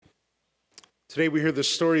Today we hear the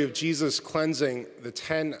story of Jesus cleansing the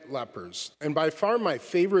 10 lepers. And by far my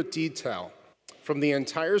favorite detail from the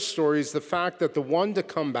entire story is the fact that the one to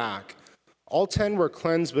come back, all 10 were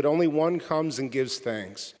cleansed, but only one comes and gives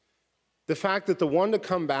thanks. The fact that the one to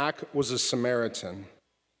come back was a Samaritan.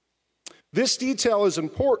 This detail is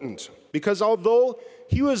important because although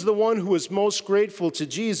he was the one who was most grateful to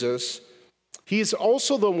Jesus, he is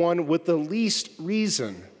also the one with the least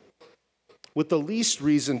reason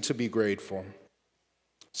to be grateful.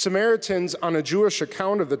 Samaritans, on a Jewish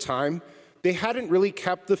account of the time, they hadn't really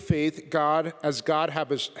kept the faith as God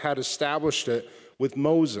had established it with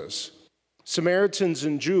Moses. Samaritans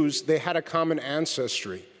and Jews, they had a common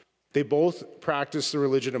ancestry. They both practiced the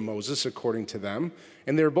religion of Moses, according to them,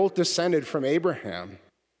 and they were both descended from Abraham.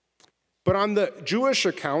 But on the Jewish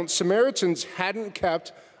account, Samaritans hadn't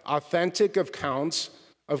kept authentic accounts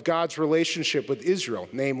of God's relationship with Israel,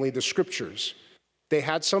 namely the scriptures. They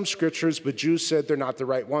had some scriptures, but Jews said they're not the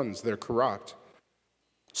right ones. They're corrupt.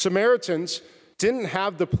 Samaritans didn't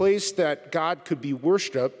have the place that God could be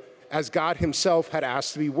worshiped as God himself had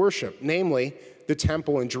asked to be worshiped, namely the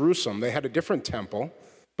temple in Jerusalem. They had a different temple,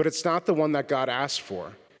 but it's not the one that God asked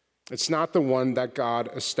for. It's not the one that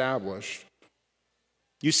God established.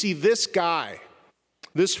 You see, this guy,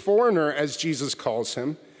 this foreigner, as Jesus calls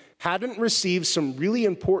him, hadn't received some really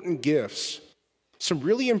important gifts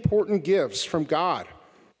from God,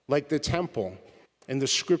 like the temple and the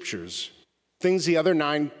scriptures, things the other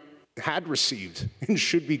 9 had received and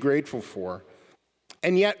should be grateful for.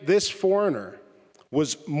 And yet this foreigner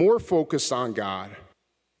was more focused on God,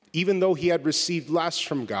 even though he had received less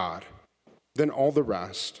from God than all the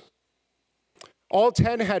rest. All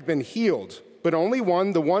 10 had been healed, but only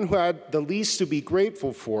one, the one who had the least to be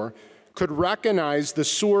grateful for, could recognize the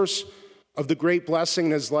source of the great blessing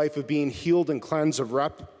in his life of being healed and cleansed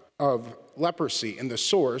of leprosy, and the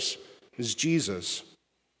source is Jesus.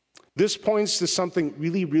 This points to something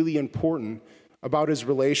really, really important about his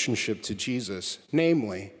relationship to Jesus.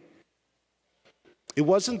 Namely, it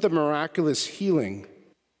wasn't the miraculous healing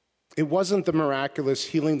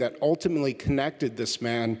that ultimately connected this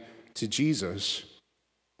man to Jesus.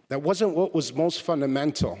 That wasn't what was most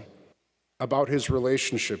fundamental about his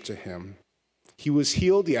relationship to him. He was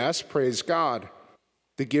healed, yes, praise God.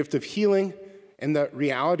 The gift of healing and the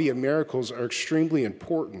reality of miracles are extremely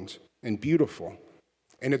important and beautiful.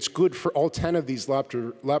 And it's good for all 10 of these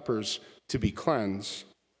lepers to be cleansed.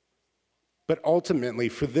 But ultimately,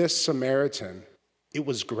 for this Samaritan, it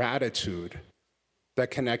was gratitude that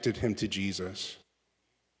connected him to Jesus.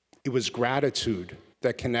 It was gratitude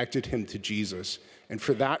that connected him to Jesus. And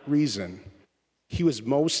for that reason, he was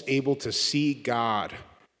most able to see God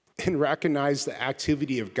and recognize the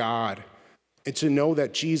activity of God, and to know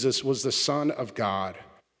that Jesus was the Son of God,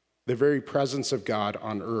 the very presence of God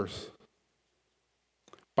on earth.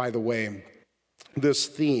 By the way, this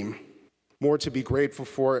theme, more to be grateful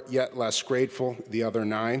for, yet less grateful, the other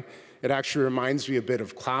 9, it actually reminds me a bit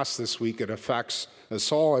of class this week. It affects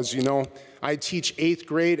us all. As you know, I teach 8th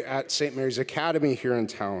grade at St. Mary's Academy here in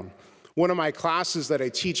town. One of my classes that I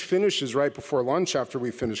teach finishes right before lunch. After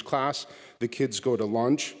we finish class, the kids go to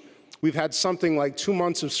lunch. We've had something like 2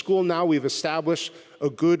 months of school now. We've established a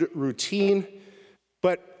good routine.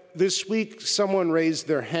 But this week, someone raised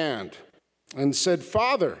their hand and said,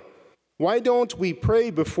 "Father, why don't we pray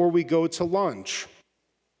before we go to lunch?"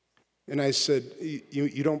 And I said,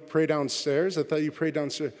 you don't pray downstairs? I thought you prayed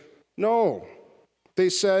downstairs. No. They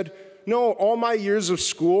said, "No, all my years of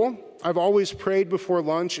school, I've always prayed before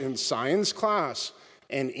lunch in science class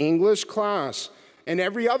and English class and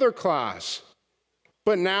every other class.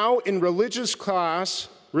 But now in religion class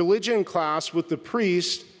with the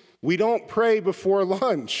priest, we don't pray before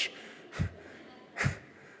lunch."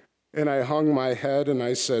 And I hung my head and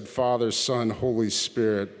I said, "Father, Son, Holy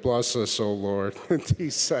Spirit, bless us, O Lord,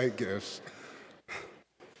 these side gifts."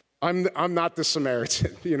 I'm not the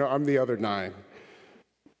Samaritan, I'm the other 9.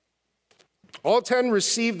 All 10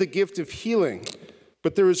 received the gift of healing,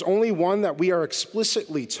 but there is only one that we are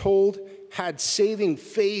explicitly told had saving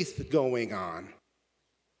faith going on.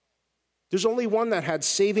 There's only one that had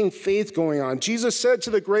saving faith going on. Jesus said to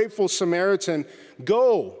the grateful Samaritan,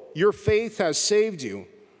 "Go, your faith has saved you."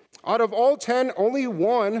 Out of all 10, only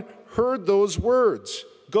one heard those words.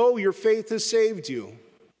 "Go, your faith has saved you."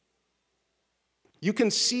 You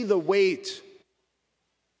can see the weight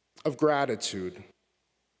of gratitude.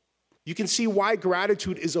 You can see why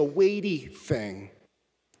gratitude is a weighty thing.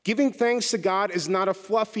 Giving thanks to God is not a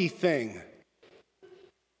fluffy thing.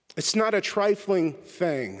 It's not a trifling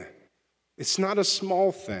thing. It's not a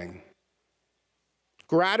small thing.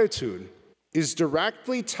 Gratitude is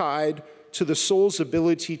directly tied to the soul's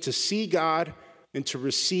ability to see God and to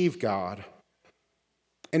receive God.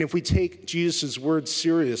 And if we take Jesus' words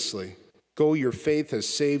seriously, go, your faith has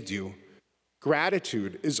saved you,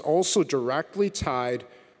 gratitude is also directly tied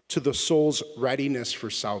to the soul's readiness for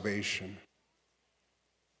salvation.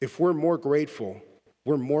 If we're more grateful,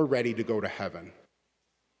 we're more ready to go to heaven.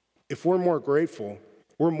 If we're more grateful,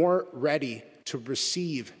 we're more ready to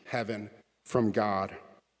receive heaven from God.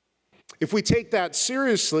 If we take that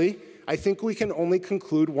seriously, I think we can only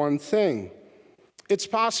conclude one thing. It's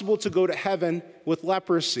possible to go to heaven with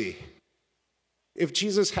leprosy. If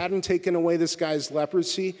Jesus hadn't taken away this guy's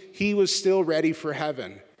leprosy, he was still ready for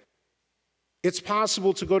heaven. It's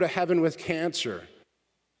possible to go to heaven with cancer.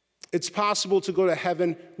 It's possible to go to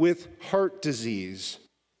heaven with heart disease.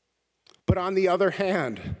 But on the other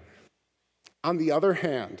hand,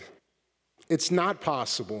 it's not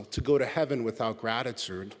possible to go to heaven without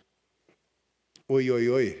gratitude. Oy, oy,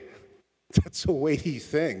 oy. That's a weighty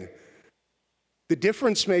thing. The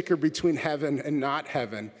difference maker between heaven and not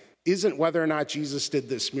heaven isn't whether or not Jesus did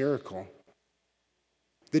this miracle.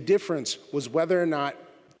 The difference was whether or not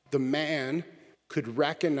the man could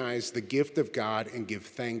recognize the gift of God and give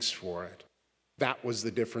thanks for it. That was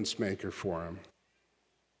the difference maker for him.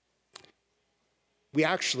 We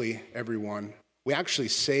actually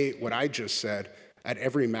say what I just said at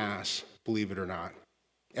every Mass, believe it or not.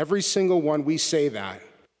 Every single one, we say that.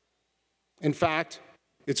 In fact,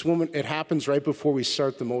 it happens right before we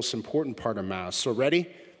start the most important part of Mass. So ready?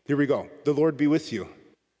 Here we go. The Lord be with you.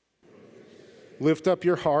 Lift up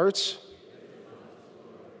your hearts.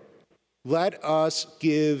 Let us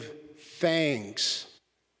give thanks.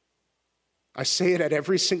 I say it at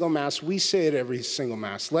every single Mass. We say it every single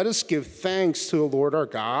Mass. Let us give thanks to the Lord our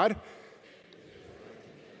God.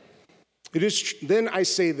 Then I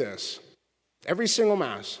say this, every single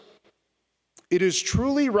Mass. It is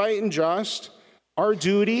truly right and just, our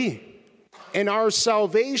duty and our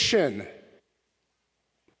salvation.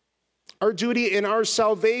 Our duty and our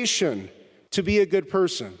salvation to be a good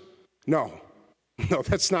person. No,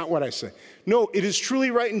 that's not what I say. No, it is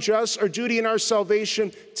truly right and just, our duty and our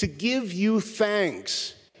salvation to give you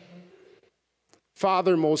thanks.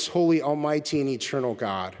 Father, most holy, almighty, and eternal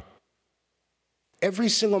God. Every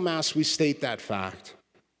single Mass we state that fact.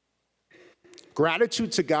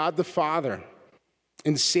 Gratitude to God the Father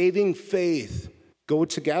and saving faith go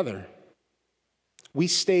together. We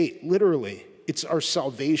state, literally, it's our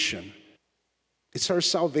salvation. It's our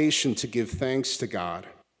salvation to give thanks to God.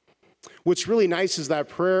 What's really nice is that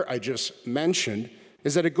prayer I just mentioned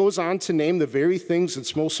is that it goes on to name the very things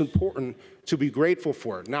that's most important to be grateful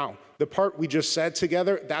for. Now, the part we just said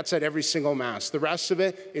together, that's at every single Mass. The rest of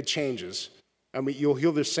it changes. I mean, you'll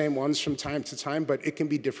hear the same ones from time to time, but it can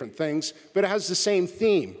be different things. But it has the same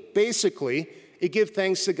theme. Basically, it gives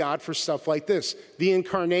thanks to God for stuff like this: the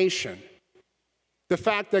incarnation, the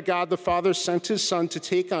fact that God the Father sent his Son to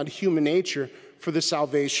take on human nature for the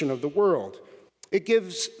salvation of the world. It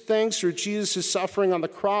gives thanks for Jesus' suffering on the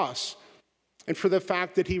cross and for the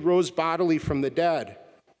fact that he rose bodily from the dead.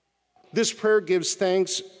 This prayer gives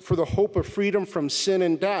thanks for the hope of freedom from sin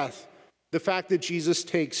and death, the fact that Jesus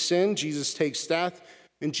takes sin, Jesus takes death,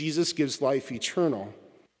 and Jesus gives life eternal.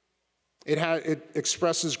 It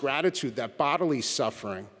expresses gratitude that bodily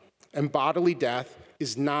suffering and bodily death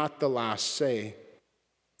is not the last say.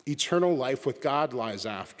 Eternal life with God lies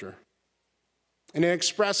after. And it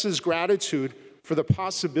expresses gratitude for the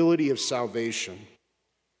possibility of salvation.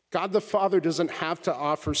 God the Father doesn't have to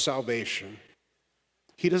offer salvation.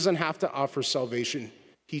 He doesn't have to offer salvation.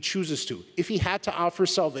 He chooses to. If he had to offer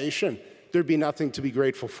salvation, there'd be nothing to be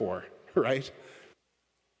grateful for, right?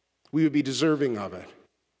 We would be deserving of it.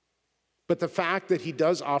 But the fact that he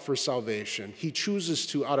does offer salvation, he chooses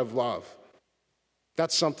to out of love,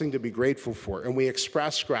 that's something to be grateful for. And we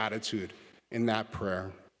express gratitude in that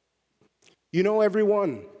prayer. You know,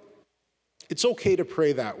 everyone, it's okay to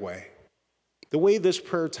pray that way. The way this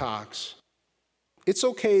prayer talks, it's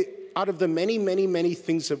okay out of the many, many, many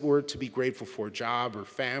things that we're to be grateful for, job or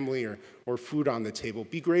family or food on the table,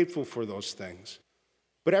 be grateful for those things.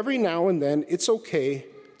 But every now and then, it's okay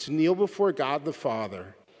to kneel before God the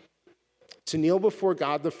Father,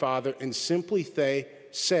 and simply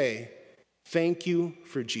say, thank you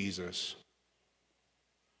for Jesus.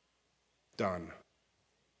 Done.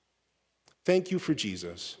 Thank you for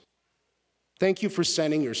Jesus. Thank you for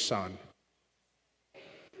sending your Son.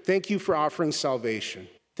 Thank you for offering salvation.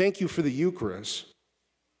 Thank you for the Eucharist.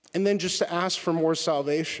 And then just to ask for more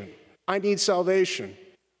salvation. I need salvation.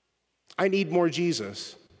 I need more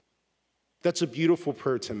Jesus. That's a beautiful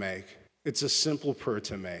prayer to make. It's a simple prayer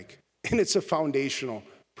to make. And it's a foundational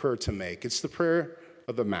prayer to make. It's the prayer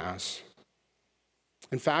of the Mass.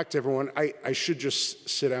 In fact, everyone, I should just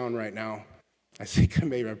sit down right now. I think I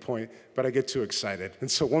made my point, but I get too excited. And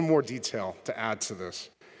so one more detail to add to this.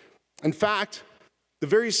 In fact, the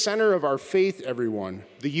very center of our faith, everyone,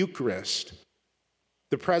 the Eucharist,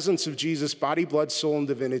 the presence of Jesus, body, blood, soul, and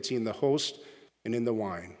divinity in the host and in the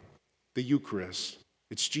wine. The Eucharist.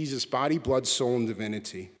 It's Jesus' body, blood, soul, and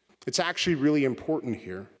divinity. It's actually really important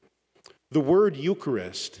here. The word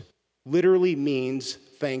Eucharist literally means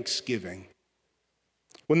thanksgiving.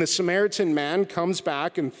 When the Samaritan man comes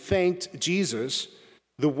back and thanked Jesus,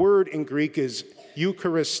 the word in Greek is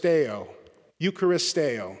Eucharisteo.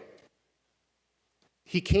 Eucharisteo.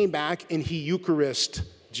 He came back and he Eucharist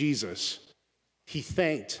Jesus. He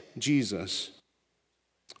thanked Jesus.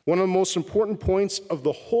 One of the most important points of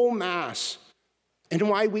the whole Mass, and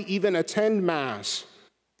why we even attend Mass,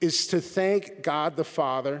 is to thank God the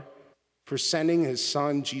Father for sending his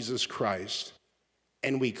Son, Jesus Christ.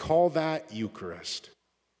 And we call that Eucharist.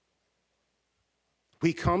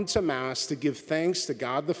 We come to Mass to give thanks to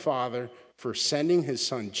God the Father for sending his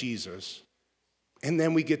Son, Jesus. And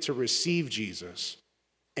then we get to receive Jesus.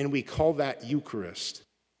 And we call that Eucharist,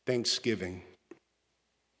 thanksgiving.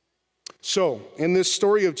 So, in this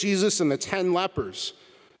story of Jesus and the 10 lepers,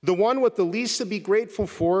 the one with the least to be grateful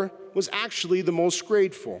for was actually the most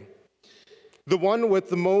grateful. The one with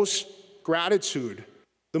the most gratitude,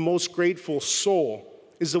 the most grateful soul,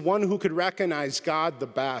 is the one who could recognize God the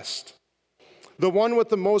best. The one with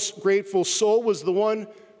the most grateful soul was the one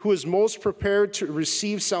who was most prepared to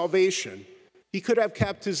receive salvation. He could have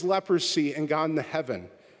kept his leprosy and gone to heaven,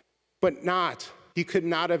 but not. He could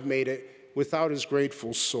not have made it without his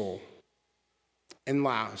grateful soul. And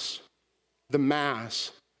last, the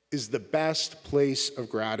Mass is the best place of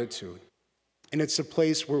gratitude. And it's a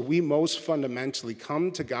place where we most fundamentally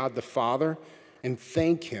come to God the Father and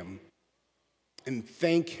thank him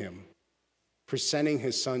for sending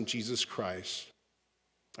his Son, Jesus Christ,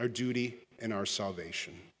 our duty and our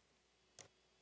salvation.